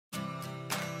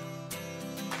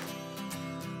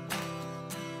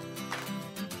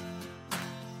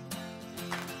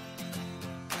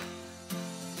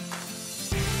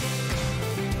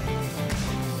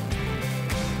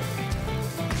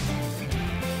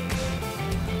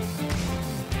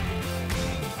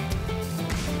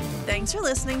Thanks for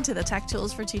listening to the Tech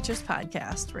Tools for Teachers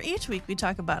podcast, where each week we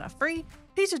talk about a free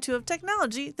piece or two of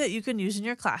technology that you can use in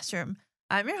your classroom.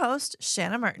 I'm your host,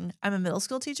 Shanna Martin. I'm a middle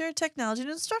school teacher, technology,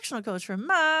 and instructional coach from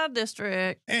my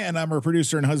district. And I'm our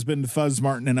producer and husband, Fuzz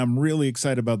Martin, and I'm really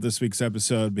excited about this week's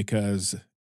episode because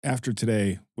after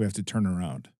today, we have to turn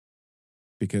around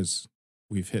because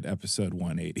we've hit episode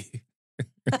 180.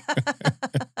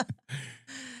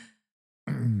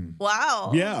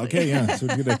 Wow. Yeah, okay, yeah. So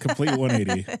we did a complete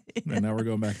 180, and now we're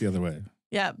going back the other way.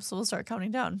 Yeah, so we'll start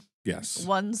counting down. Yes.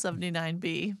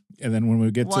 179B. And then when we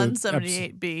get to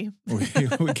 178B.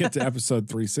 we get to episode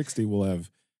 360, we'll have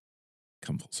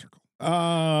come full circle. Oh,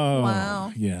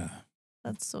 wow. Yeah.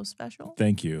 That's so special.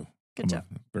 Thank you. Good job.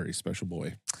 A very special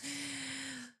boy.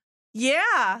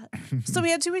 Yeah. So we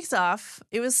had 2 weeks off.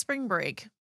 It was spring break,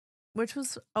 which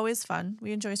was always fun.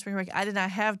 We enjoy spring break. I did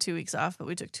not have 2 weeks off, but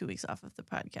we took 2 weeks off of the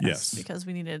podcast. Yes. Because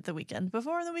we needed the weekend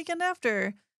before and the weekend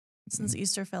after, since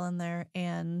Easter fell in there,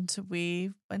 and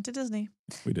we went to Disney.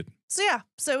 We did. So yeah,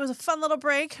 so it was a fun little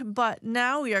break, but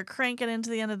now we are cranking into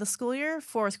the end of the school year,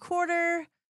 fourth quarter.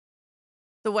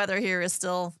 The weather here is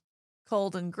still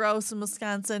cold and gross in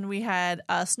Wisconsin. We had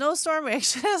a snowstorm. We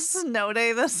actually had a snow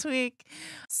day this week.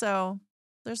 So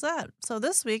there's that. So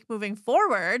this week, moving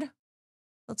forward,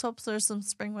 let's hope there's some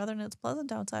spring weather and it's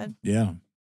pleasant outside. Yeah,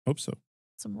 hope so.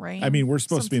 Some rain. I mean, we're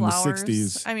supposed to be flowers. In the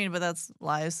 60s. I mean, but that's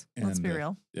lies. Let's be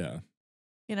real. Yeah.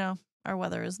 You know, our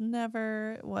weather is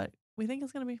never what we think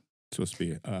it's going to be. It's supposed to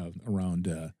be around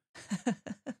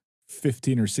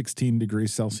 15 or 16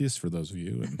 degrees Celsius for those of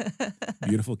you in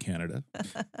beautiful Canada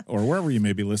or wherever you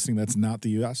may be listening. That's not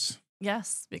the U.S.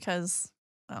 Yes, because,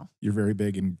 well, you're very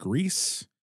big in Greece,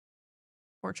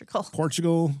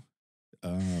 Portugal.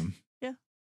 Yeah.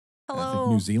 Hello. I think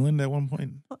New Zealand at one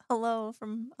point. Hello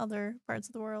from other parts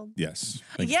of the world. Yes.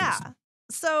 Yeah.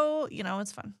 So, you know,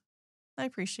 it's fun. I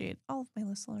appreciate all of my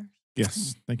listeners.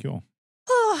 Yes. Thank you all.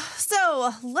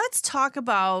 So let's talk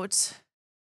about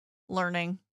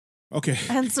learning. Okay.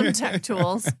 And some tech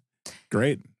tools.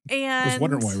 Great. And I was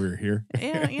wondering why we were here.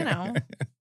 Yeah, you know,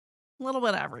 a little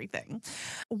bit of everything.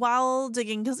 While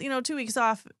digging, because, you know, 2 weeks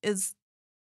off is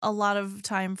a lot of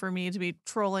time for me to be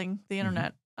trolling the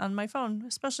internet on my phone,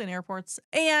 especially in airports.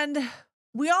 And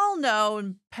we all know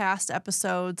in past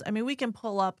episodes, I mean, we can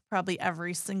pull up probably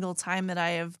every single time that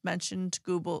I have mentioned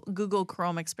Google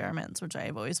Chrome experiments, which I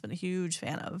have always been a huge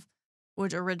fan of,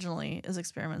 which originally is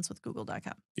experiments with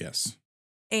Google.com. Yes.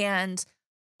 And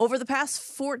over the past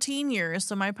 14 years,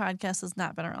 so my podcast has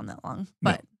not been around that long,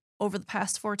 but over the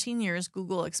past 14 years,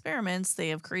 Google experiments, they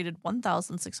have created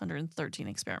 1,613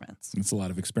 experiments. That's a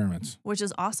lot of experiments. Which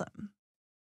is awesome.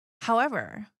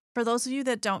 However, for those of you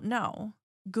that don't know,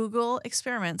 Google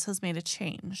Experiments has made a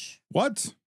change.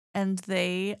 What? And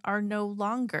they are no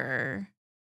longer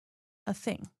a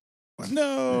thing.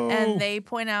 No. And they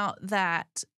point out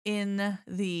that in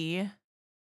the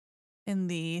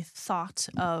thought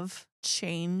of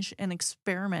change and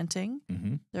experimenting,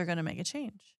 they're going to make a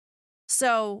change.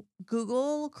 So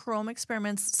Google Chrome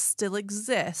experiments still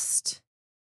exist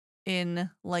in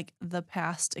like the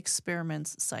past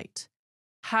experiments site.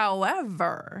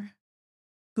 However,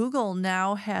 Google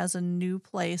now has a new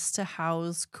place to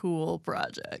house cool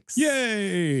projects.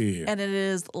 Yay! And it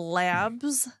is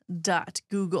Labs.Google.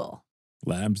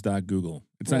 Labs.Google.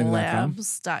 It's not even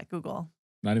Labs.Google.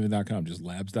 Not even .com, just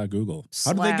labs.google.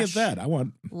 How did they get that? I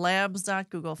want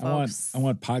labs.google, folks. I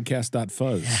want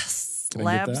podcast.fuzz. Yes.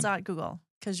 Labs.google,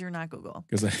 because you're not Google.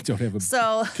 Because I don't have a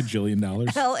cajillion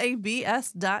dollars.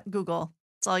 labs.google.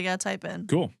 That's all you got to type in.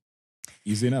 Cool.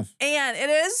 Easy enough. And it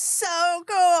is so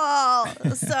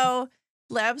cool. So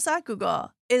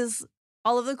labs.google is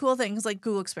all of the cool things like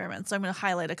Google experiments. So I'm going to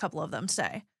highlight a couple of them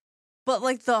today. But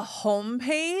like the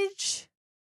homepage,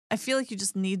 I feel like you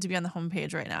just need to be on the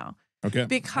homepage right now. Okay.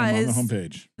 Because I'm on the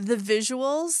homepage. The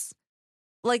visuals,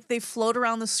 like they float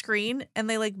around the screen and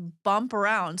they like bump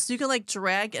around. So you can like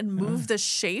drag and move the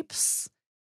shapes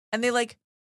and they like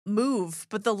move,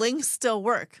 but the links still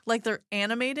work. Like they're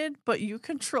animated, but you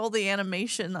control the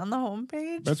animation on the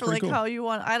homepage. That's for like cool. How you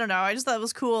want. I don't know. I just thought it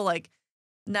was cool. Like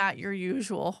not your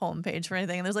usual homepage for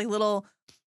anything. And there's like little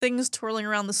things twirling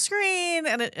around the screen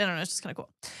and I don't know. It's just kind of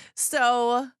cool.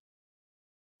 So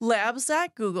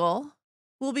Labs.Google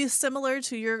will be similar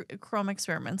to your Chrome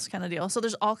experiments kind of deal. So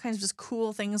there's all kinds of just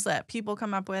cool things that people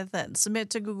come up with and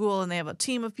submit to Google, and they have a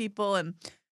team of people and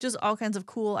just all kinds of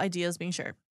cool ideas being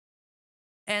shared.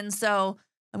 And so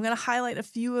I'm going to highlight a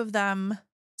few of them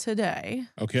today.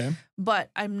 Okay.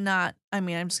 But I'm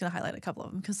just going to highlight a couple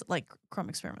of them because like Chrome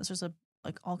experiments, there's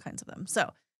like all kinds of them.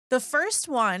 So the first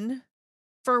one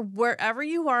for wherever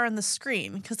you are on the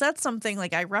screen, because that's something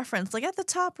like I referenced, like at the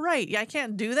top right. Yeah, I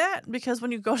can't do that because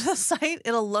when you go to the site,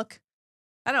 it'll look,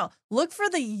 I don't know, look for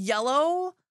the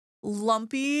yellow,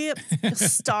 lumpy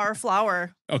star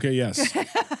flower. Okay, yes.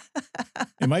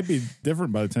 It might be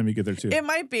different by the time you get there, too. It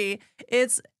might be.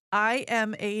 It's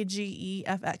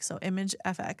ImageFX, so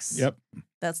ImageFX. Yep.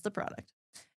 That's the product.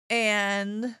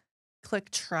 And click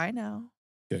try now.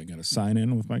 Okay, I got to sign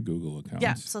in with my Google account.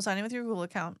 Yeah, so sign in with your Google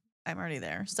account. I'm already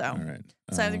there. So all right.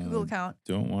 sign in with your Google account.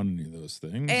 Don't want any of those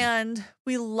things. And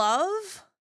we love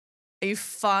a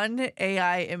fun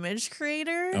AI image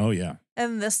creator. Oh, yeah.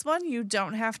 And this one you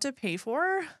don't have to pay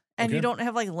for. And you don't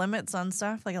have like limits on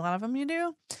stuff like a lot of them you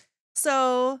do.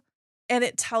 So, and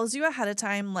it tells you ahead of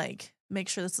time, like, make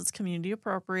sure this is community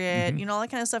appropriate, you know, all that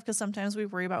kind of stuff. Because sometimes we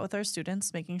worry about with our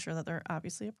students, making sure that they're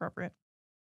obviously appropriate.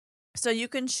 So you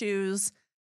can choose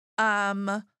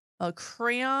a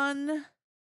crayon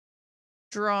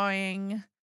drawing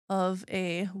of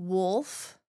a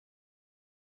wolf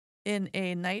in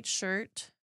a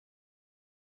nightshirt.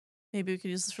 Maybe we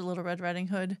could use this for Little Red Riding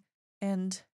Hood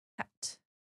and hat.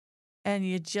 And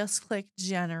you just click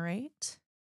generate.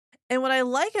 And what I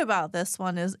like about this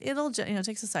one is it'll, it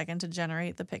takes a second to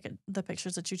generate the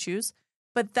pictures that you choose.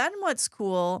 But then what's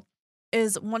cool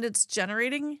is when it's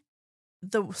generating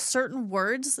the certain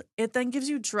words, it then gives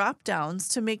you drop downs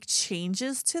to make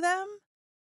changes to them.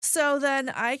 So then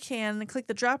I can click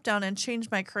the drop down and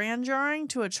change my crayon drawing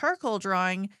to a charcoal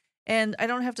drawing, and I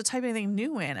don't have to type anything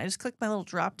new in. I just click my little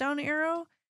drop down arrow,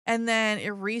 and then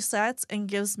it resets and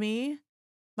gives me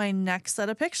my next set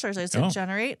of pictures. I just hit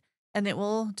generate, and it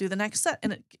will do the next set,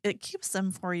 and it keeps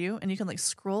them for you, and you can like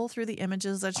scroll through the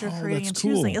images that you're creating and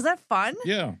choosing. Is that fun?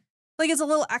 Yeah. Like it's a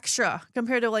little extra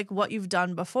compared to like what you've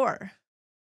done before.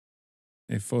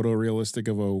 A photorealistic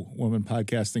of a woman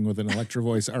podcasting with an Electro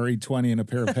Voice RE20 and a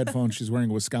pair of headphones. She's wearing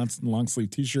a Wisconsin long sleeve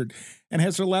t-shirt and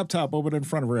has her laptop open in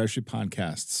front of her as she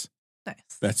podcasts. Nice.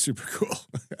 That's super cool.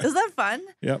 Is that fun?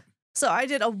 Yep. So I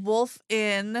did a wolf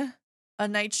in a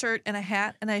nightshirt and a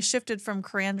hat, and I shifted from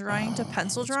crayon drawing to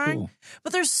pencil drawing. Cool.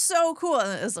 But they're so cool.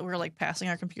 As we're like passing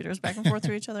our computers back and forth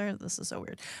to each other. This is so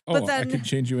weird. But then I can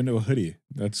change you into a hoodie.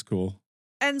 That's cool.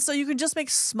 And so you can just make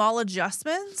small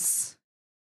adjustments.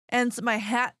 And my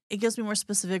hat, it gives me more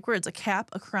specific words, a cap,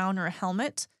 a crown, or a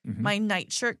helmet. My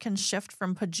nightshirt can shift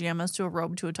from pajamas to a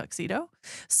robe to a tuxedo.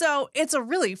 So it's a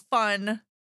really fun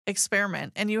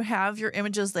experiment, and you have your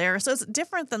images there. So it's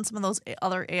different than some of those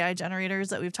other AI generators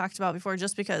that we've talked about before,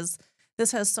 just because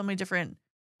this has so many different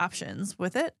options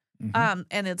with it. And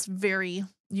it's very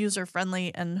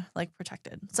user-friendly and like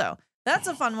protected. So that's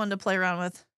a fun one to play around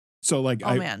with. So like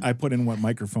I put in what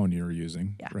microphone you're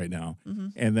using right now.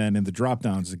 And then in the drop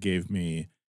downs it gave me,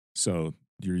 so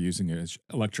you're using an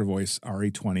Electro Voice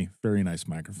RE20, very nice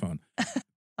microphone.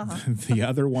 The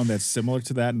other one that's similar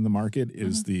to that in the market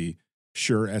is the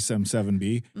Shure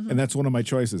SM7B. And that's one of my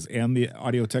choices. And the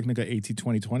Audio Technica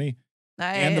AT2020.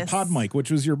 Nice. And the pod mic, which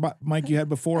was your mic you had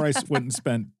before. I went and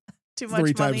spent too much 3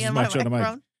 money times as on much my on a mic.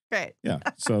 microphone. Great. Yeah.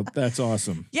 So that's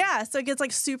awesome. Yeah. So it gets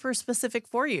like super specific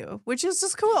for you, which is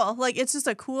just cool. Like it's just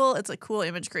a cool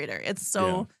image creator. It's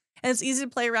so, and it's easy to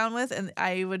play around with. And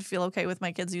I would feel okay with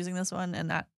my kids using this one and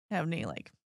not have any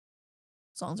like,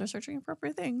 as long as they're searching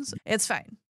appropriate things, it's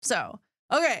fine. So,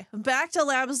 okay. Back to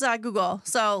Labs.Google.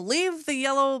 So leave the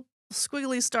yellow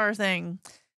squiggly star thing.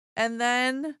 And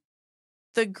then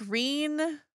the green,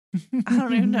 I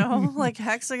don't even know, like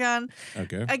hexagon.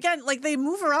 Okay. Again, like they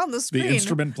move around the screen. The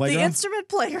instrument playground? The instrument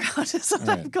playground is what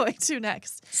I'm going to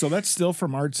next. So that's still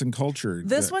from Arts and Culture.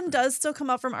 This one does still come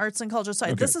up from Arts and Culture.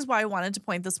 So this is why I wanted to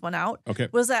point this one out.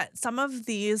 Was that some of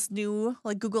these new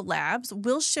like Google Labs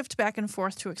will shift back and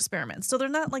forth to experiments. So they're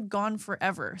not like gone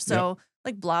forever. So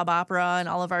like Blob Opera and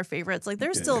all of our favorites, like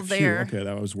they're still there. Okay,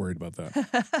 I was worried about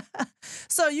that.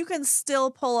 So you can still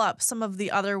pull up some of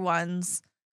the other ones.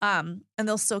 And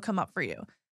they'll still come up for you.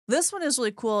 This one is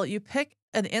really cool. You pick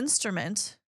an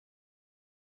instrument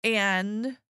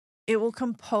and it will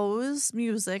compose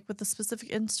music with the specific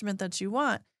instrument that you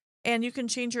want. And you can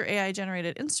change your AI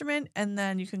generated instrument, and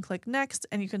then you can click next,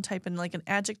 and you can type in like an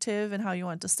adjective and how you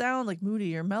want it to sound, like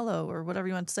moody or mellow or whatever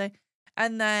you want to say.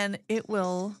 And then it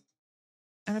will,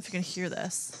 I don't know if you can hear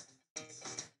this,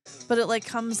 but it like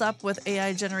comes up with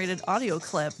AI generated audio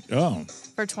clip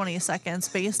for 20 seconds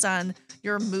based on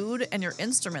your mood and your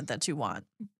instrument that you want.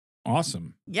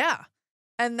 Awesome. Yeah.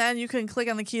 And then you can click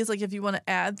on the keys. Like if you want to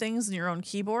add things in your own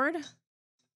keyboard,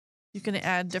 you can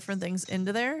add different things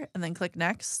into there and then click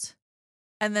next.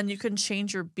 And then you can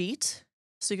change your beat.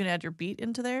 So you can add your beat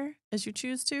into there as you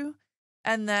choose to.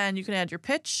 And then you can add your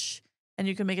pitch, and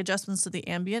you can make adjustments to the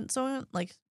ambient zone,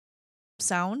 like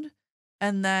sound.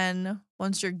 And then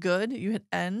once you're good, you hit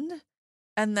end.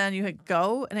 And then you hit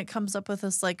go. And it comes up with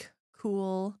this like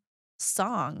cool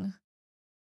song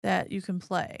that you can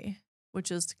play,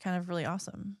 which is kind of really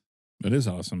awesome. It is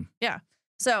awesome. Yeah.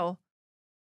 So,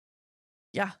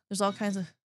 yeah, there's all kinds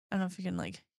of, I don't know if you can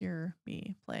like hear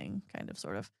me playing, kind of,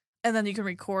 sort of. And then you can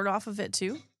record off of it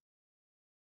too.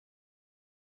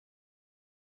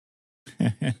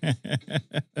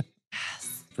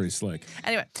 Yes. Pretty slick.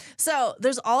 Anyway, so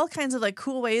there's all kinds of like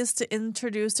cool ways to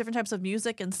introduce different types of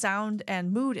music and sound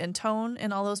and mood and tone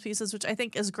and all those pieces, which I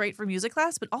think is great for music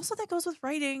class, but also that goes with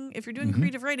writing. If you're doing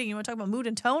creative writing, you want to talk about mood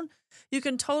and tone, you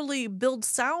can totally build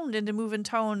sound into mood and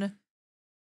tone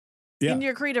in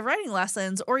your creative writing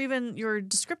lessons, or even your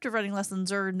descriptive writing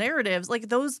lessons or narratives. Like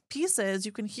those pieces,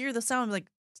 you can hear the sound, like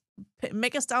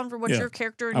make a sound for what your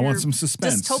character in your some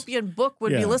suspense. dystopian book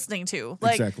would be listening to.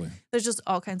 Like, exactly. There's just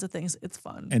all kinds of things. It's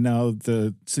fun. And now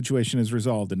the situation is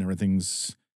resolved and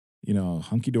everything's,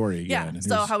 hunky-dory again. Yeah.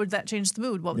 So how would that change the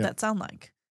mood? What would that sound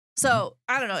like? So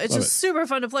I don't know. It's just super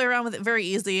fun to play around with it. Very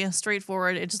easy,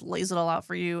 straightforward. It just lays it all out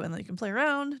for you. And then you can play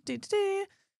around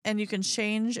and you can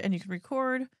change and you can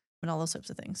record and all those types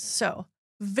of things. So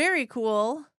very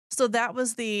cool. So that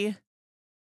was the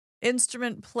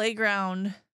instrument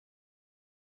playground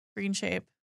green shape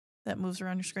that moves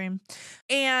around your screen.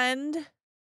 And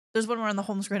there's one more on the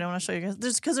home screen I want to show you guys.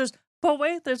 There's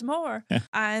more.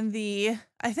 On I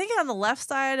think on the left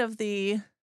side of the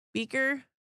beaker.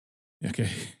 Okay.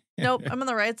 Nope, I'm on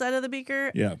the right side of the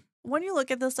beaker. Yeah. When you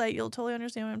look at the site, you'll totally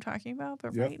understand what I'm talking about.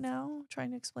 But right now, I'm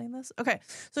trying to explain this. Okay.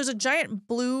 So there's a giant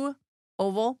blue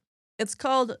oval. It's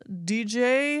called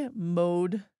DJ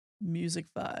ModeFX.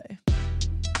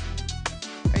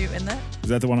 Are you in that? Is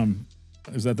that the one I'm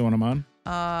on?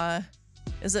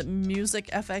 Is it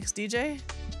MailtoFX DJ?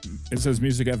 It says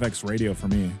MailtoFX radio for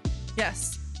me.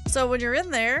 Yes. So when you're in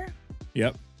there,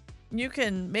 you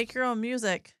can make your own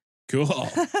music. Cool.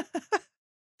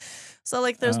 So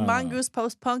like there's mongoose,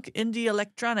 post-punk, indie,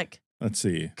 electronic. Let's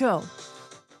see. Go.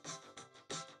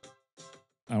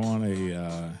 I want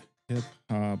a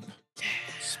hip-hop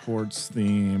sports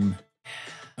theme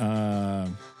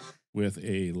with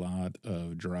a lot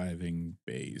of driving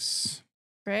bass.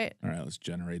 Great. All right, let's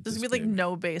generate this. There's going to be like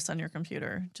no bass on your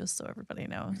computer, just so everybody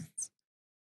knows.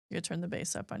 You gotta turn the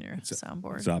bass up on your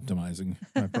soundboard. It's optimizing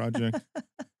my project.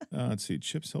 Let's see.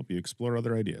 Chips help you explore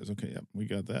other ideas. Okay, yep, we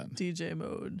got that. DJ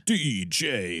mode.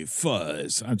 DJ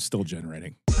Fuzz. I'm still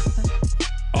generating.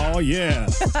 Oh, yeah.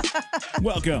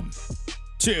 Welcome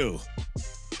to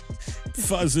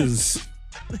Fuzz's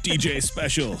DJ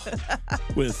special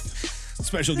with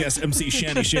special guest MC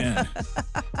Shanny Shan.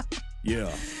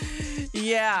 Yeah.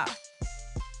 Yeah.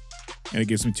 And it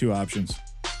gives me two options.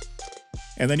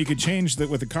 And then you could change that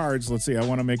with the cards. Let's see. I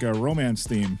want to make a romance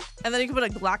theme. And then you can put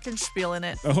a glockenspiel in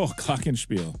it. Oh,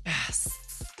 glockenspiel. Yes.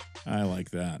 I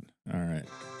like that. All right.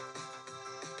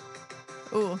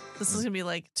 Ooh, this is going to be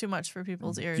like too much for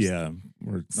people's ears. Yeah.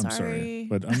 I'm sorry.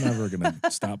 But I'm never going to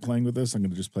stop playing with this. I'm going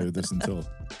to just play with this until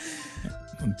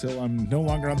I'm no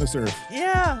longer on this earth.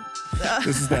 Yeah.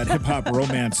 This is that hip hop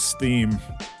romance theme.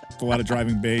 With a lot of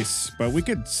driving bass. But we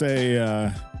could say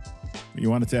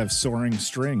you want it to have soaring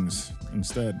strings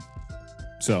instead.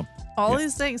 So all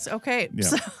these things. Okay. Yeah.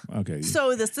 Okay.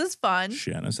 So this is fun.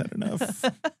 Shanna's had enough.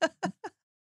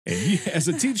 And as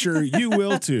a teacher, you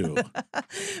will too.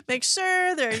 Make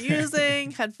sure they're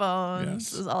using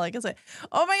headphones. Yes. Is all I can say.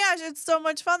 Oh my gosh, it's so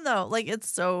much fun though. Like it's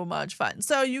so much fun.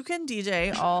 So you can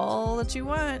DJ all that you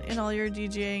want in all your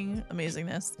DJing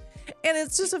amazingness. And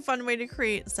it's just a fun way to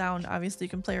create sound. Obviously, you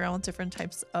can play around with different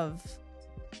types of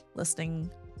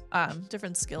listening,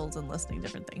 different skills and listening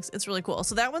different things. It's really cool.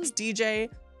 So that one's DJ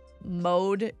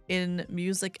mode in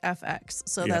MailtoFX.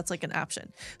 So that's like an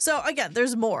option. So again,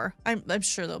 there's more. I'm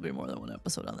sure there'll be more than one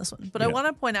episode on this one. But I want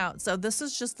to point out, so this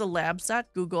is just the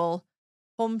Labs.Google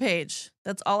homepage.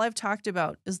 That's all I've talked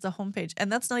about is the homepage.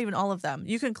 And that's not even all of them.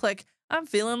 You can click, I'm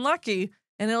feeling lucky,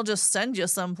 and it'll just send you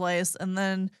someplace. And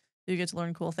then you get to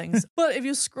learn cool things. But if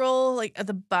you scroll like at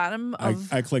the bottom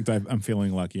of... I clicked, I'm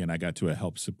feeling lucky, and I got to a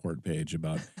help support page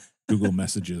about Google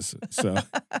Messages. So...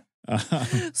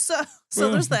 So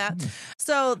there's that.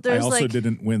 So there's I also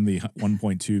didn't win the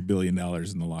 $1.2 billion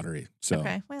in the lottery. So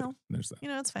okay, well, there's that.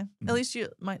 It's fine. At least you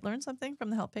might learn something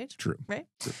from the help page. True. Right?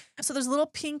 True. So there's a little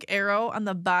pink arrow on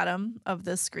the bottom of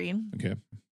this screen. Okay.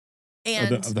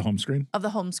 And of the home screen? Of the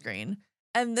home screen.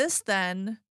 And this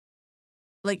then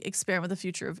like experiment with the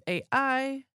future of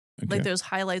AI. Okay. Like there's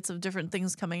highlights of different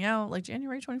things coming out, like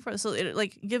January 24th. So it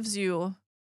like gives you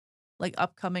like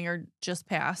upcoming or just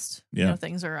past. Yeah. You know,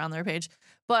 things are on their page.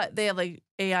 But they have like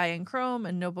AI in Chrome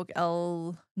and Notebook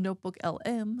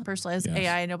LM, personalized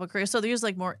AI notebook creator. So they use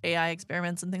like more AI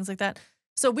experiments and things like that.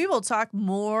 So we will talk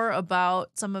more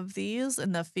about some of these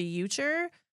in the future.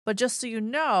 But just so you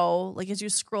know, like as you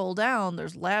scroll down,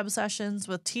 there's lab sessions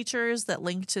with teachers that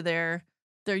link to their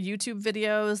YouTube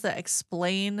videos that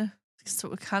explain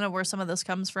kind of where some of this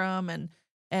comes from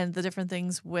and the different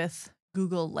things with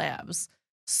Google Labs.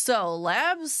 So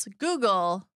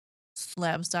Labs.Google,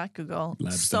 Labs.Google,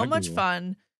 so much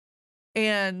fun.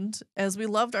 And as we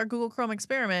loved our Google Chrome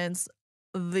experiments,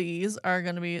 these are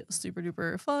going to be super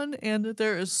duper fun. And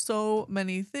there is so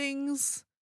many things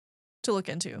to look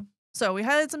into. So we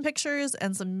highlighted some pictures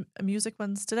and some music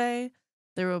ones today.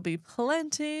 There will be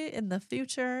plenty in the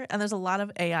future. And there's a lot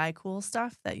of AI cool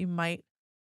stuff that you might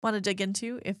want to dig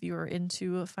into if you're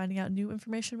into finding out new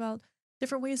information about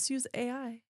different ways to use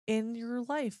AI in your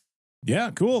life.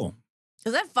 Yeah, cool.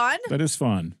 Is that fun? That is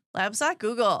fun.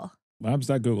 Labs.Google.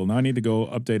 Labs.Google. Now I need to go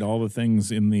update all the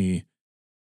things in the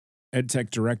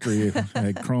EdTech Directory,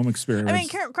 like Chrome experiments. I mean,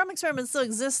 Chrome experiments still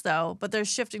exist, though, but they're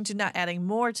shifting to not adding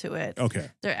more to it.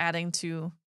 Okay. They're adding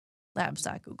to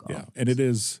Labs.Google. Yeah, and it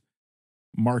is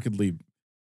markedly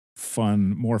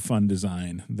fun, more fun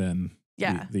design than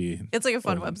the it's like a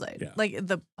fun website. Yeah. Like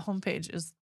the homepage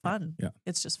is fun. Yeah.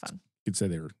 It's just fun. You'd say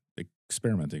they were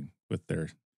experimenting with their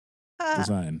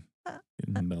design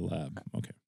in the lab.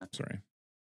 Okay. Sorry.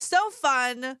 So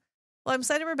fun. Well, I'm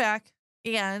excited we're back.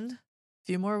 And a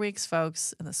few more weeks,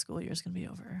 folks, and the school year is going to be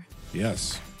over.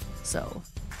 Yes. So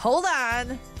hold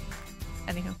on.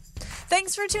 Anywho,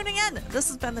 thanks for tuning in. This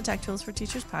has been the Tech Tools for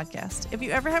Teachers podcast. If you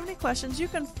ever have any questions, you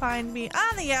can find me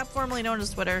on the app formerly known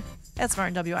as Twitter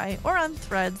 @SmartinWI, or on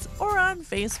Threads, or on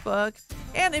Facebook.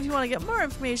 And if you want to get more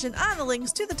information on the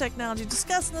links to the technology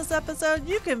discussed in this episode,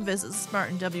 you can visit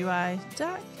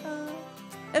smartandwi.com.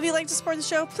 If you'd like to support the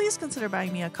show, please consider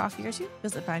buying me a coffee or two.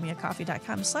 Visit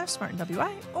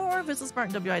buymeacoffee.com/smartandwi, or visit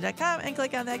smartandwi.com and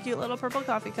click on that cute little purple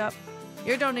coffee cup.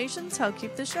 Your donations help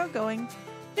keep the show going.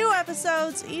 New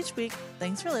episodes each week.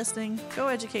 Thanks for listening. Go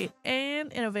educate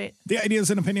and innovate. The ideas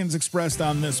and opinions expressed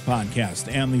on this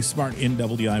podcast and the Smart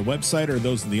NWI website are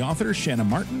those of the author, Shanna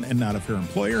Martin, and not of her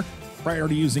employer. Prior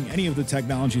to using any of the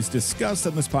technologies discussed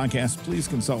on this podcast, please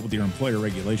consult with your employer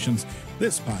regulations.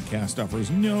 This podcast offers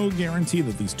no guarantee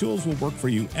that these tools will work for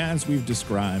you as we've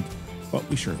described, but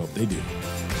we sure hope they do.